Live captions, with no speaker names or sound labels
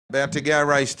About to go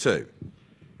race 2.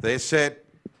 They're set.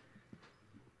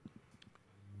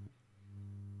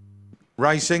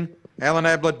 Racing. Alan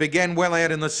Ablett began well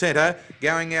out in the centre.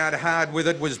 Going out hard with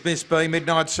it was Miss B.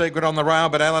 Midnight Secret on the rail,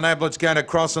 but Alan Ablett's going to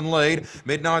cross and lead.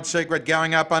 Midnight Secret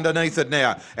going up underneath it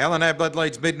now. Alan Ablett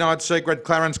leads Midnight Secret,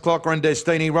 Clarence Clocker and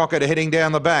Destiny Rocket heading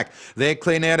down the back. They're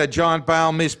clear now to Giant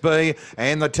Bale, Miss B,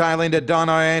 and the tail end to Don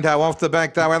Ianto. Off the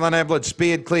back though, Alan Ablett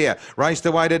speared clear. Raced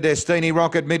away to Destiny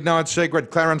Rocket, Midnight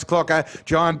Secret, Clarence Clocker,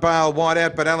 Giant Bale wide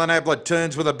out, but Alan Ablett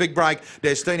turns with a big break.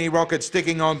 Destiny Rocket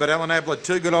sticking on, but Alan Ablett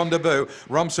too good on debut.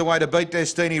 Romps away to beat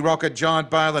Destiny Rocket, Giant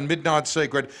Bale and Midnight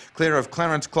Secret, clear of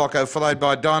Clarence Clocker, followed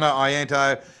by Donna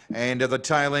Ianto and the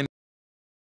tail end.